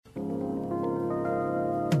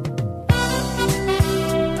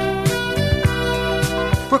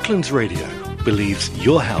Brooklands Radio believes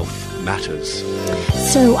your health matters.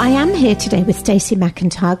 So I am here today with Stacey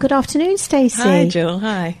McIntyre. Good afternoon, Stacey. Hi, Jill.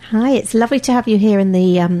 Hi. Hi. It's lovely to have you here in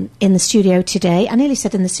the studio today. I nearly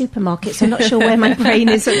said in the supermarket, so I'm not sure where my brain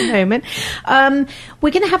is at the moment.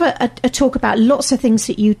 We're going to have a talk about lots of things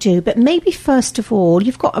that you do, but maybe first of all,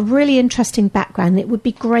 you've got a really interesting background. It would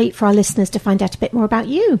be great for our listeners to find out a bit more about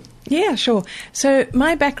you. Yeah, sure. So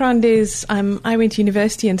my background is I went to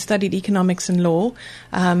university and studied economics and law,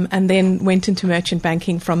 and then went into merchant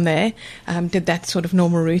banking from there, did that sort of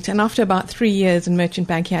normal route. And after about 3 years in merchant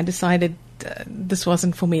banking, I decided this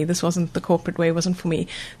wasn't for me. This wasn't the corporate way, wasn't for me.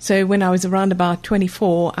 So when I was around about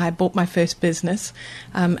 24, I bought my first business,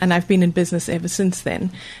 and I've been in business ever since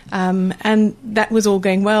then. And that was all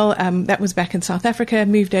going well. That was back in South Africa,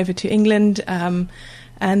 moved over to England,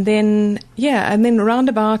 and then around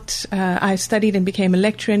about, I studied and became a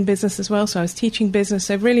lecturer in business as well. So I was teaching business,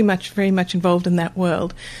 so very much involved in that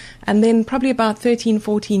world. And then probably about 13,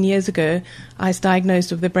 14 years ago, I was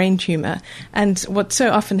diagnosed with a brain tumor. And what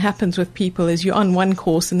so often happens with people is you're on one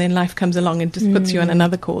course and then life comes along and just puts you on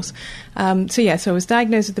another course. So I was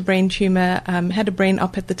diagnosed with a brain tumor, had a brain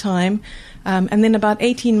op at the time. And then about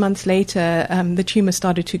 18 months later, the tumor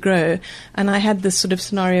started to grow. And I had this sort of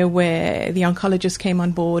scenario where the oncologist came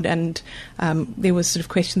on board and there was sort of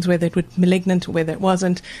questions whether it was malignant or whether it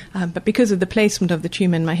wasn't. But because of the placement of the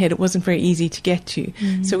tumor in my head, it wasn't very easy to get to.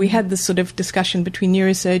 So we had this sort of discussion between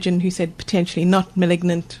neurosurgeon who said potentially not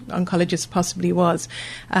malignant, oncologist possibly was.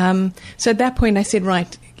 So at that point I said,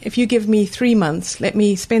 right, if you give me 3 months, let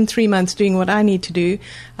me spend 3 months doing what I need to do,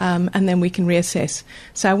 and then we can reassess.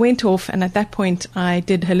 So I went off, and at that point I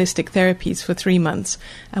did holistic therapies for 3 months,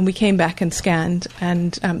 and we came back and scanned,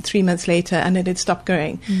 and 3 months later, and it had stopped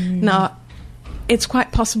growing. Now, it's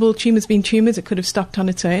quite possible tumours being tumours, it could have stopped on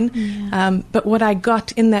its own. But what I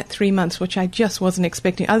got in that 3 months, which I just wasn't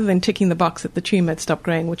expecting, other than ticking the box that the tumour had stopped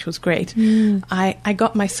growing, which was great, I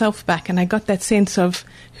got myself back, and I got that sense of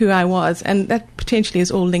who I was, and that potentially is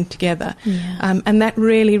all linked together. And that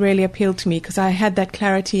really, really appealed to me because I had that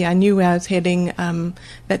clarity, I knew where I was heading,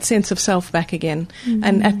 that sense of self back again.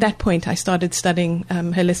 And at that point I started studying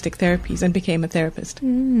holistic therapies and became a therapist.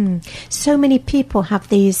 So many people have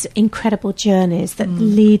these incredible journeys that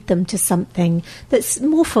lead them to something that's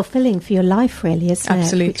more fulfilling for your life, really, isn't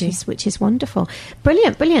Absolutely. it? Which is wonderful.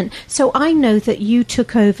 Brilliant. So I know that you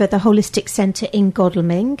took over the Holistic Centre in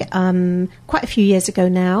Godalming quite a few years ago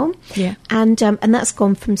now. Yeah. And that's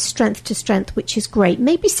gone from strength to strength, which is great.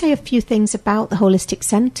 Maybe say a few things about the Holistic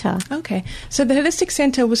Centre. Okay. So the Holistic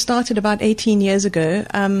Centre was started about 18 years ago,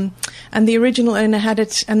 and the original owner had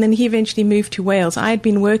it, and then he eventually moved to Wales. I had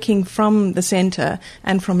been working from the centre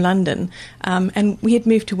and from London, and we had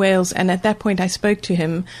moved to Wales, and at that point I spoke to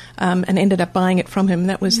him and ended up buying it from him.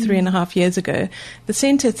 That was 3.5 years ago. The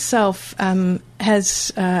centre itself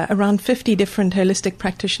has around 50 different holistic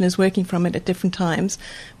practitioners working from it at different times.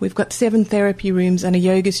 We've got 7 therapy rooms and a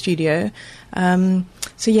yoga studio.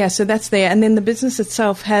 So that's there. And then the business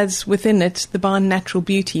itself has within it the Barn Natural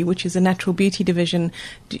Beauty, which is a natural beauty division,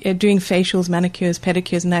 doing facials, manicures,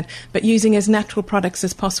 pedicures and that, but using as natural products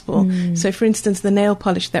as possible. So for instance, the nail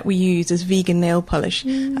polish that we use is vegan nail polish,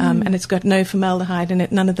 and it's got no formaldehyde in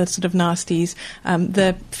it, none of the sort of nasties.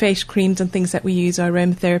 The face creams and things that we use are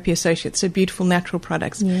aromatherapy associates, so beautiful natural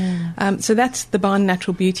products. So that's the Barn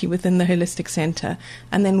Natural Beauty within the Holistic Centre.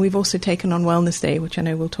 And then we've also taken on Wellness Day, which I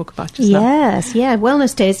know we'll talk about just now. Yes,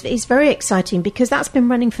 Wellness Day is very exciting because that's been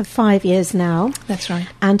running for 5 years now. That's right.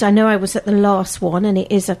 And I know I was at the last one, and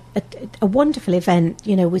it is a wonderful event,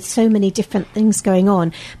 with so many different things going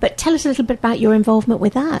on. But tell us a little bit about your involvement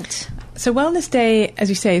with that. So Wellness Day, as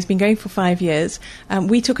you say, has been going for 5 years.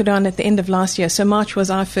 We took it on at the end of last year, so March was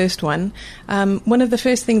our first one. One of the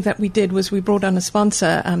first things that we did was we brought on a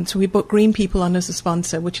sponsor. So we brought Green People on as a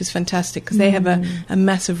sponsor, which is fantastic because they have a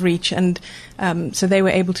massive reach, and so they were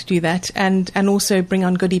able to do that, and also bring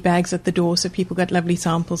on goodie bags at the door so people got lovely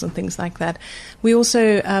samples and things like that. We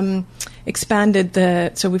also expanded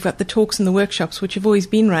so we've got the talks and the workshops, which have always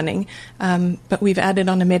been running, but we've added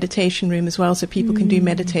on a meditation room as well so people can do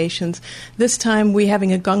meditations. This time we're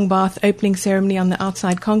having a gong bath opening ceremony on the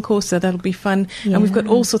outside concourse, so that'll be fun. And we've got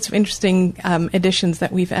all sorts of interesting additions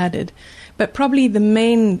that we've added. But probably the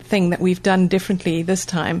main thing that we've done differently this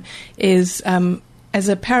time is as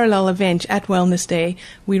a parallel event at Wellness Day,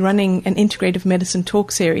 we're running an integrative medicine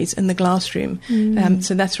talk series in the Glass Room.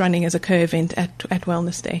 So that's running as a co-event at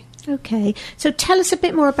Wellness Day. Okay. So tell us a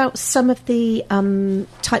bit more about some of the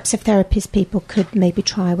types of therapies people could maybe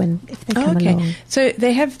try if they come along. So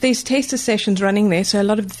they have these taster sessions running there. So a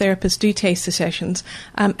lot of the therapists do taster sessions.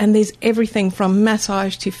 And there's everything from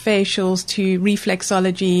massage to facials to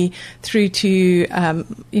reflexology through to,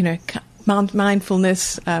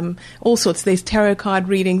 mindfulness, all sorts. There's tarot card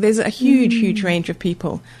reading. There's a huge range of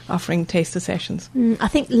people offering taster sessions. I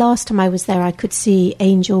think last time I was there, I could see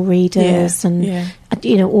angel readers and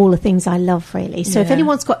all the things I love, really. So if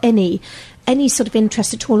anyone's got any sort of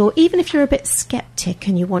interest at all, or even if you're a bit skeptic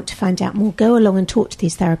and you want to find out more, go along and talk to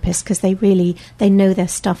these therapists, because they know their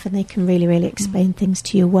stuff and they can really explain things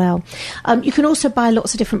to you well. You can also buy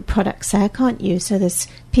lots of different products there, can't you? So there's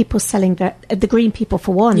people selling the green people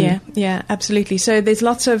for one. Yeah, absolutely. So there's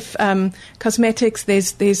lots of cosmetics.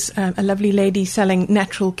 There's a lovely lady selling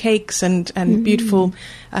natural cakes and beautiful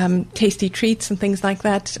tasty treats and things like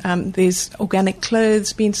that. There's organic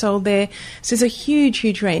clothes being sold there. So there's a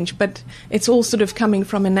huge range, but it's all sort of coming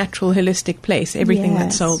from a natural, holistic place, everything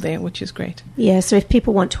that's sold there, which is great. Yeah, so if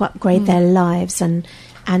people want to upgrade their lives and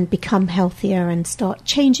become healthier and start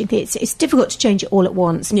changing things, it's difficult to change it all at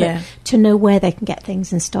once, but to know where they can get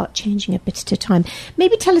things and start changing a bit at a time.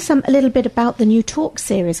 Maybe tell us a little bit about the new talk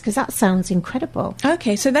series, because that sounds incredible.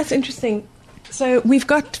 Okay, so that's interesting. So we've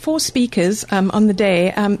got 4 speakers on the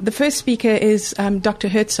day. The first speaker is Dr.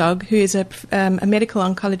 Herzog, who is a medical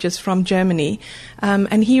oncologist from Germany,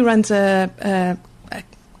 and he runs a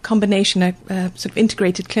combination, a sort of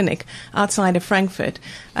integrated clinic outside of Frankfurt,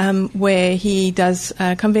 where he does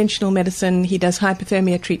conventional medicine, he does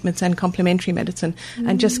hypothermia treatments and complementary medicine,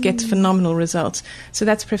 and just gets phenomenal results. So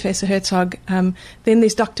that's Professor Herzog. Then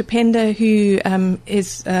there's Dr. Pender, who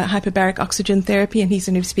is hyperbaric oxygen therapy, and he's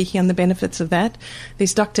going to be speaking on the benefits of that.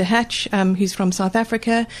 There's Dr. Hatch, who's from South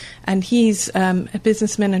Africa, and he's a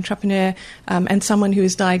businessman, entrepreneur, and someone who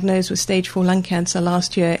was diagnosed with stage 4 lung cancer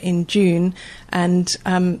last year in June. And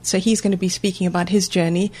so he's going to be speaking about his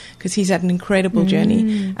journey, because he's had an incredible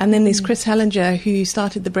journey. And then there's Chris Hellinger, who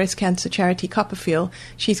started the breast cancer charity Copperfield.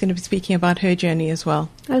 She's going to be speaking about her journey as well.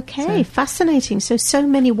 Okay, fascinating. So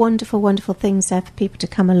many wonderful things there for people to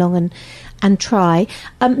come along and try.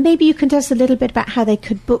 Maybe you can tell us a little bit about how they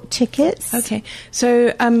could book tickets. Okay,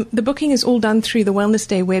 so the booking is all done through the Wellness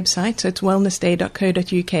Day website, so it's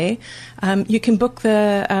wellnessday.co.uk. You can book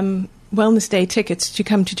the Wellness Day tickets to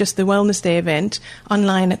come to just the Wellness Day event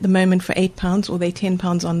online at the moment for £8, or they're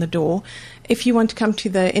 £10 on the door. If you want to come to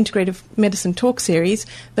the Integrative Medicine Talk Series,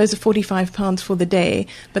 those are £45 for the day,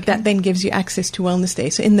 but that then gives you access to Wellness Day.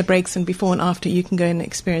 So in the breaks and before and after, you can go and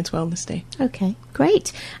experience Wellness Day. Okay,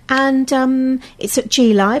 great. And it's at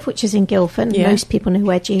G Live, which is in Guildford. Yeah. Most people know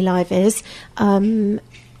where G Live is.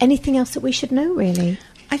 Anything else that we should know, really?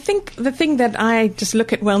 I think the thing that I just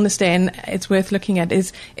look at Wellness Day, and it's worth looking at,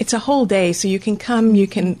 is it's a whole day. So you can come, you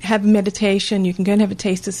can have meditation, you can go and have a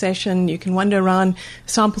taster session, you can wander around,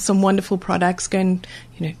 sample some wonderful products, go and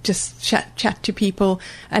just chat to people.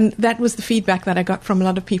 And that was the feedback that I got from a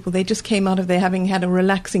lot of people. They just came out of there having had a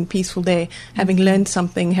relaxing, peaceful day, having learned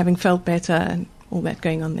something, having felt better, and all that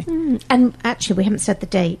going on there. And actually, we haven't said the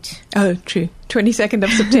date. Oh, true. 22nd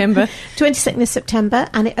of September. 22nd of September,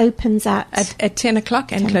 and it opens at 10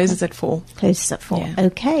 o'clock and closes at 4. Closes at 4. Yeah.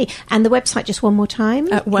 Okay. And the website, just one more time?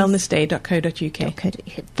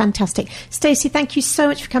 wellnessday.co.uk. Fantastic. Stacey, thank you so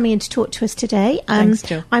much for coming in to talk to us today. Thanks,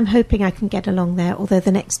 Jill. I'm hoping I can get along there, although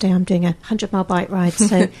the next day I'm doing a 100-mile bike ride,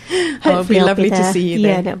 so it'll be lovely to see you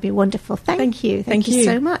there. Yeah, that'll be wonderful. Thank you. Thank you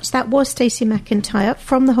so much. That was Stacey McIntyre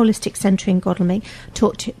from the Holistic Centre in Godalming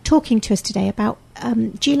talking to us today about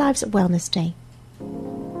G Lives at Wellness Day.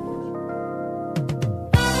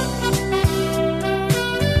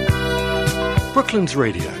 Brooklands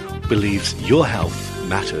Radio believes your health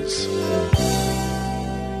matters.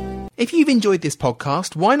 If you've enjoyed this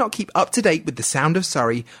podcast, why not keep up to date with the sound of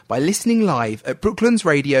Surrey by listening live at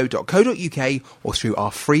brooklandsradio.co.uk or through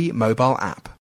our free mobile app.